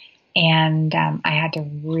 And I had to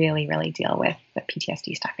really, really deal with the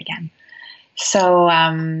PTSD stuff again. So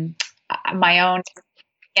my own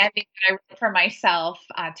ending that I wrote for myself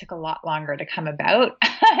took a lot longer to come about.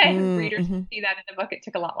 And readers can see that in the book. It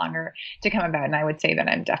took a lot longer to come about. And I would say that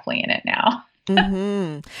I'm definitely in it now.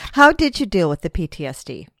 Mm-hmm. How did you deal with the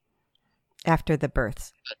PTSD after the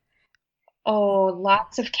births? Oh,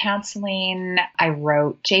 lots of counseling. I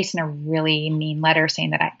wrote Jason a really mean letter saying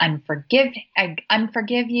that I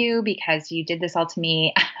unforgive you because you did this all to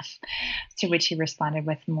me. To which he responded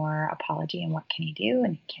with more apology and what can he do?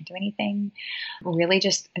 And he can't do anything. Really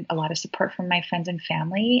just a lot of support from my friends and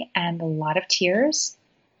family and a lot of tears.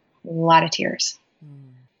 But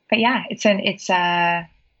yeah,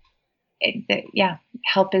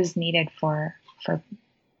 help is needed for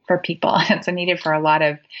people. It's needed for a lot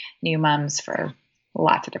of new moms for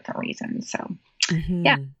lots of different reasons. So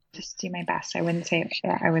yeah, just do my best. I wouldn't say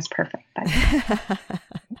I was perfect, but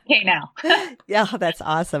okay now. Yeah, that's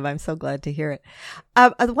awesome. I'm so glad to hear it.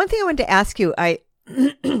 One thing I wanted to ask you,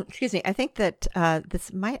 excuse me, I think that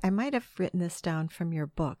I might have written this down from your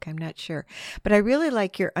book. I'm not sure, but I really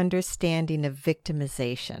like your understanding of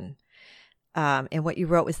victimization. And what you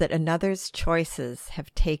wrote was that another's choices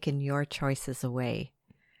have taken your choices away.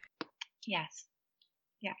 Yes.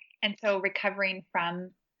 Yeah. And so recovering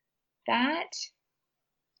from that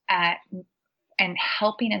and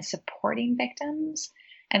helping and supporting victims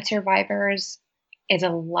and survivors has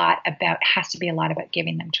to be a lot about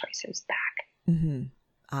giving them choices back. Mm-hmm.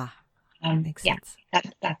 That makes sense.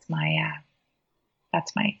 That's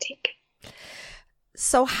my take.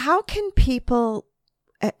 So how can people,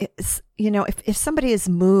 if somebody is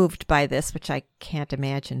moved by this, which I can't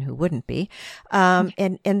imagine who wouldn't be,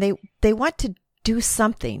 and they want to do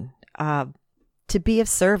something to be of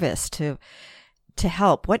service, to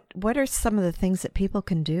help, what are some of the things that people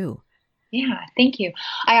can do? Yeah, thank you.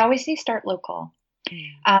 I always say start local.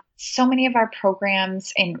 So many of our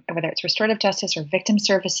programs, whether it's restorative justice or victim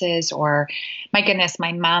services, or my goodness,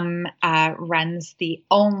 my mom runs the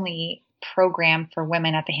only program for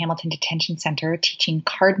women at the Hamilton Detention Center, teaching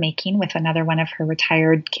card making with another one of her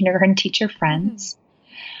retired kindergarten teacher friends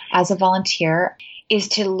as a volunteer, is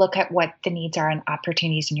to look at what the needs are and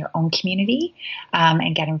opportunities in your own community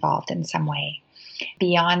and get involved in some way.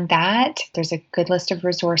 Beyond that, there's a good list of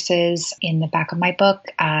resources in the back of my book.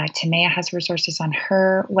 Tamea has resources on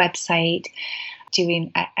her website,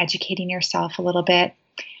 educating yourself a little bit.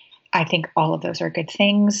 I think all of those are good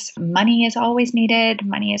things. Money is always needed.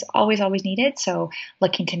 Money is always, always needed. So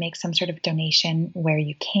looking to make some sort of donation where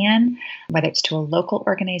you can, whether it's to a local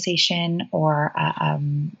organization or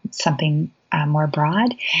something more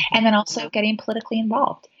broad. And then also getting politically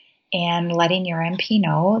involved and letting your MP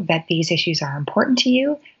know that these issues are important to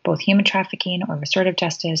you, both human trafficking or restorative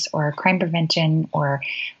justice or crime prevention or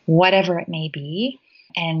whatever it may be.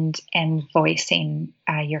 And voicing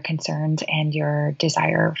your concerns and your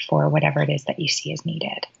desire for whatever it is that you see as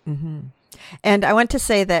needed. Mm-hmm. And I want to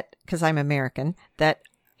say that, because I'm American, that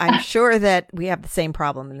I'm sure that we have the same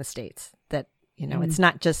problem in the States. That, it's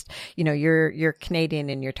not just, you're Canadian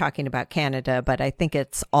and you're talking about Canada, but I think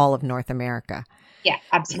it's all of North America. Yeah,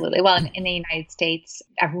 absolutely. Well, in the United States,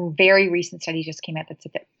 a very recent study just came out that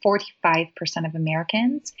said that 45% of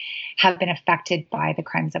Americans have been affected by the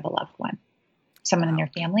crimes of a loved one. Someone in their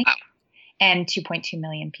family, and 2.2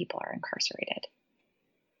 million people are incarcerated.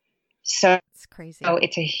 So it's crazy. So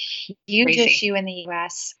it's a huge issue in the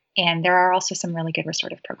U.S., and there are also some really good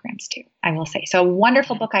restorative programs too, I will say. So a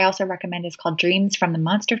wonderful book I also recommend is called Dreams from the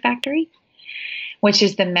Monster Factory, which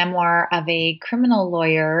is the memoir of a criminal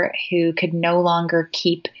lawyer who could no longer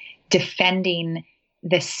keep defending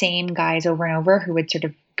the same guys over and over who would sort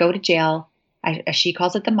of go to jail, as she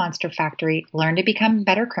calls it, the monster factory, learn to become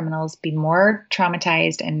better criminals, be more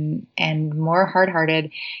traumatized and more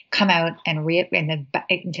hard-hearted, come out and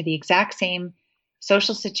into the exact same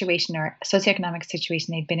social situation or socioeconomic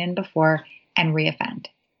situation they'd been in before and reoffend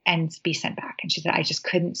and be sent back. And she said, I just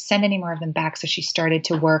couldn't send any more of them back. So she started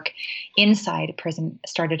to work inside a prison,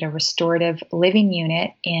 started a restorative living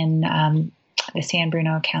unit in the San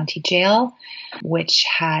Bruno County Jail, which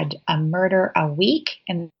had a murder a week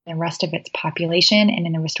in the rest of its population. And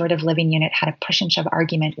in the restorative living unit had a push and shove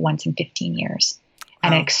argument once in 15 years.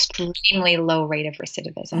 And an extremely low rate of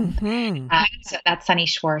recidivism. Mm-hmm. So that's Sunny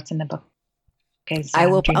Schwartz in the book.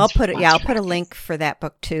 I'll put a link for that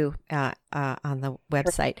book too on the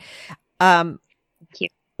website. Thank you.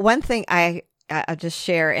 One thing I'll just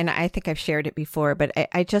share, and I think I've shared it before, but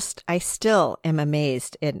I still am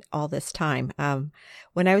amazed in all this time.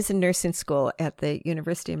 When I was in nursing school at the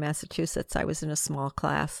University of Massachusetts, I was in a small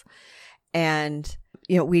class, and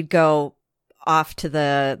we'd go off to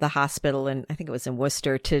the hospital, and I think it was in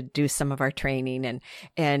Worcester, to do some of our training,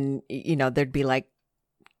 and there'd be like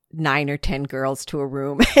 9 or 10 girls to a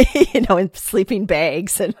room, in sleeping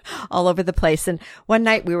bags and all over the place. And one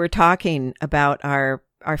night we were talking about our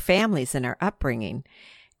families and our upbringing.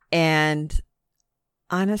 And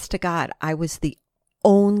honest to God, I was the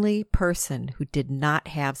only person who did not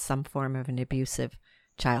have some form of an abusive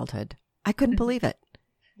childhood. I couldn't believe it.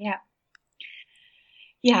 Yeah.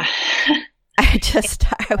 Yeah. I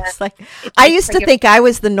was like, I used to think I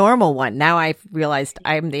was the normal one. Now I've realized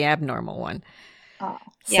I'm the abnormal one. Oh,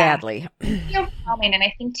 sadly. Yeah. And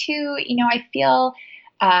I think too, I feel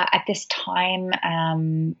at this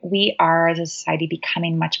time, we are as a society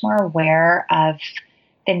becoming much more aware of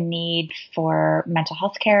the need for mental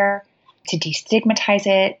health care, to destigmatize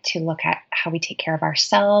it, to look at how we take care of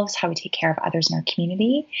ourselves, how we take care of others in our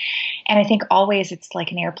community. And I think always it's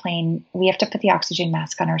like an airplane. We have to put the oxygen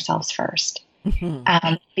mask on ourselves first,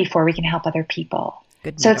 before we can help other people.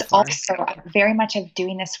 Good so metaphor. It's also very much of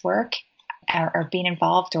doing this work or being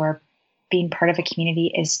involved or being part of a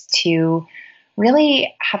community is to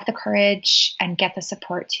really have the courage and get the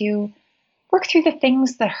support to work through the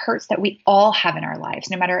things, the hurts that we all have in our lives,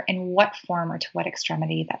 no matter in what form or to what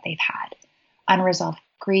extremity that they've had, unresolved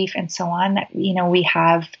grief and so on, that, we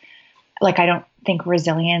have, I don't think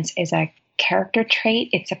resilience is a character trait,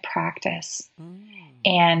 it's a practice.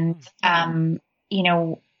 And,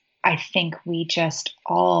 I think we just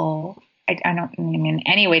all, I don't mean in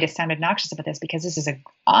any way to sound obnoxious about this, because this is an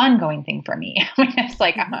ongoing thing for me. It's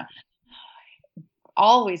like, I'm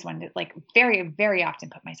always one to very, very often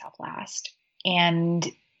put myself last. And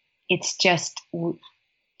it's just,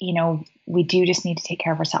 we do just need to take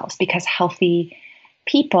care of ourselves, because healthy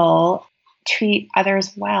people treat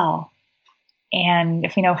others well. And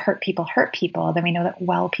if we know hurt people, then we know that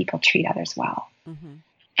well people treat others well. Mm-hmm.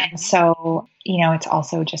 And so, it's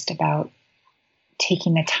also just about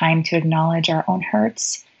taking the time to acknowledge our own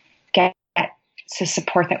hurts, get the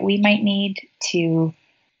support that we might need to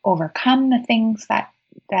overcome the things that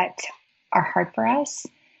are hard for us,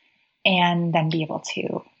 and then be able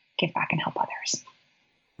to give back and help others.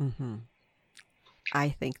 Mm-hmm. I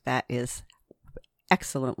think that is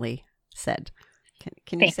excellently said.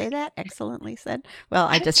 Can you say that? Excellently said? Well,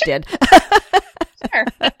 I just did. Sure.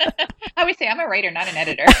 I always say I'm a writer, not an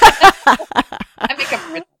editor. I make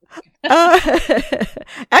up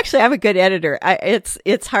actually, I'm a good editor.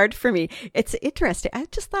 It's hard for me. It's interesting. I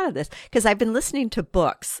just thought of this because I've been listening to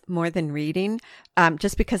books more than reading,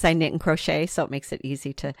 just because I knit and crochet, so it makes it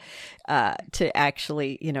easy to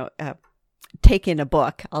actually, take in a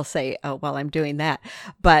book, I'll say, while I'm doing that.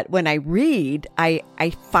 But when I read, I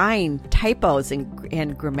find typos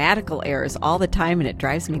and grammatical errors all the time, and it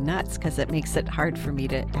drives me nuts because it makes it hard for me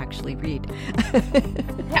to actually read.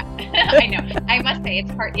 Yeah, I know. I must say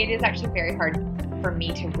it's hard. It is actually very hard for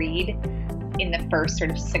me to read in the first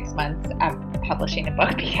sort of 6 months of publishing a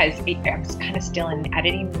book, because I'm kind of still in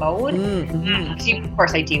editing mode. Mm-hmm. Of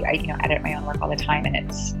course I do. I edit my own work all the time, and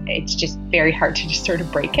it's just very hard to just sort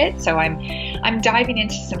of break it. So I'm diving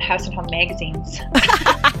into some House and Home magazines.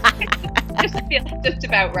 Just feel just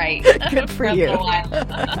about right. Good for you.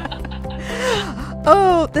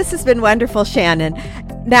 Oh, this has been wonderful, Shannon.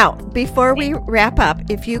 Now, before we wrap up,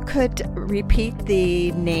 if you could repeat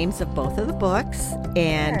the names of both of the books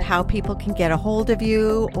and how people can get a hold of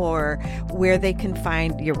you, or where they can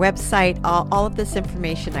find your website, all of this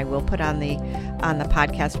information I will put on the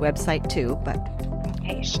podcast website too. But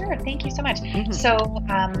okay, sure. Thank you so much. Mm-hmm. So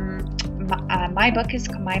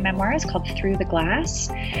my memoir is called Through the Glass,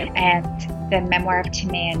 and the memoir of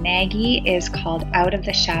Timea Nagy is called Out of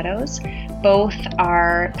the Shadows. Both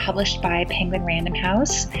are published by Penguin Random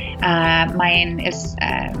House. Mine is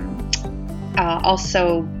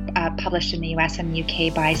also published in the US and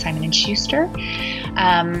UK by Simon & Schuster.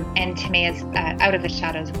 And Timea's Out of the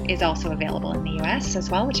Shadows is also available in the US as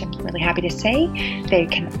well, which I'm really happy to say. They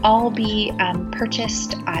can all be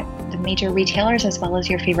purchased at the major retailers as well as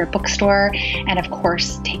your favorite bookstore, and of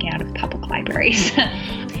course taken out of public libraries.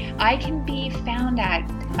 I can be found at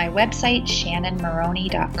my website,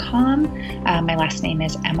 shannonmoroney.com. My last name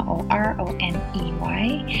is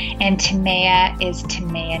Moroney, and Timea is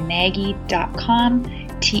timeanagy.com,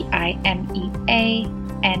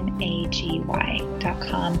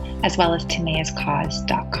 TIMEANAGY.com, as well as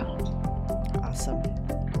timeascause.com. Awesome.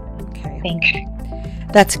 Okay. Thank you.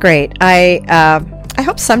 That's great. I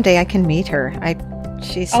hope someday I can meet her.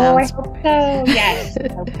 She sounds. I hope so. Yes,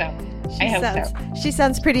 I hope so. She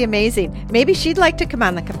sounds pretty amazing. Maybe she'd like to come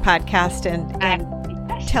on the podcast and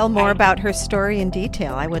tell more about her story in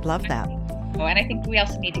detail. I would love that. Oh, and I think we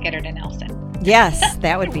also need to get her to Nelson. Yes,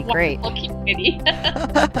 that would be great. Community.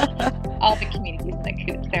 All the communities in the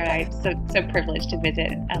Coots there. I'm so privileged to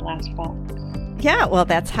visit last fall. Yeah, well,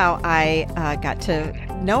 that's how I got to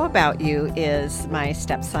know about you. Is my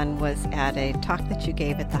stepson was at a talk that you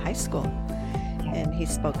gave at the high school. And he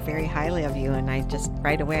spoke very highly of you, and I just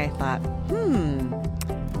right away I thought,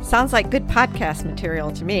 sounds like good podcast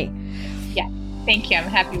material to me. Yeah, thank you. I'm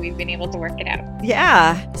happy we've been able to work it out.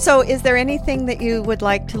 Yeah. So is there anything that you would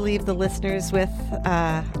like to leave the listeners with,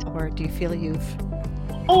 or do you feel you've...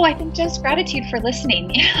 Oh, I think just gratitude for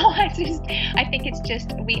listening. I think it's just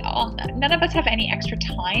none of us have any extra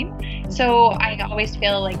time. So I always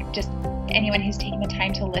feel like just anyone who's taking the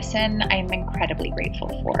time to listen, I'm incredibly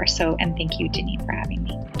grateful for. So, and thank you, Janine, for having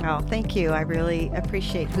me. Oh, thank you. I really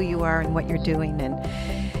appreciate who you are and what you're doing, and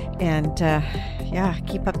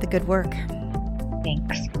keep up the good work.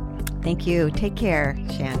 Thanks. Thank you. Take care,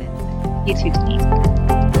 Shannon. You too, Janine.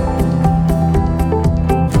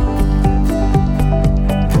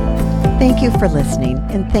 Thank you for listening,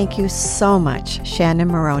 and thank you so much, Shannon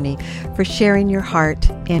Moroney, for sharing your heart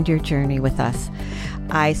and your journey with us.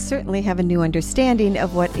 I certainly have a new understanding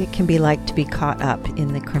of what it can be like to be caught up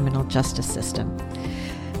in the criminal justice system.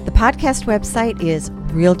 The podcast website is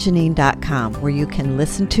realjanine.com, where you can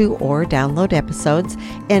listen to or download episodes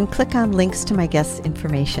and click on links to my guests'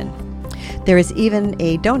 information. There is even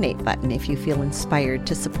a donate button if you feel inspired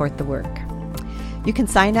to support the work. You can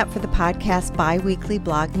sign up for the podcast bi-weekly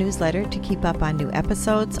blog newsletter to keep up on new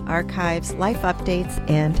episodes, archives, life updates,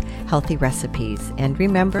 and healthy recipes. And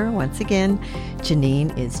remember, once again,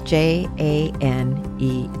 Janine is Janean.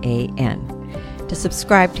 To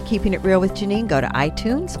subscribe to Keeping It Real with Janine, go to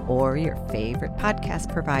iTunes or your favorite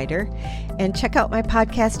podcast provider and check out my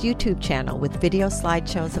podcast YouTube channel with video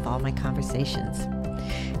slideshows of all my conversations.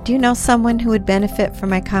 Do you know someone who would benefit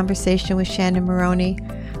from my conversation with Shannon Moroney?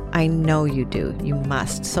 I know you do. You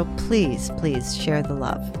must. So please, please share the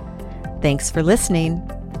love. Thanks for listening.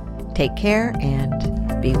 Take care and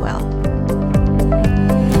be well.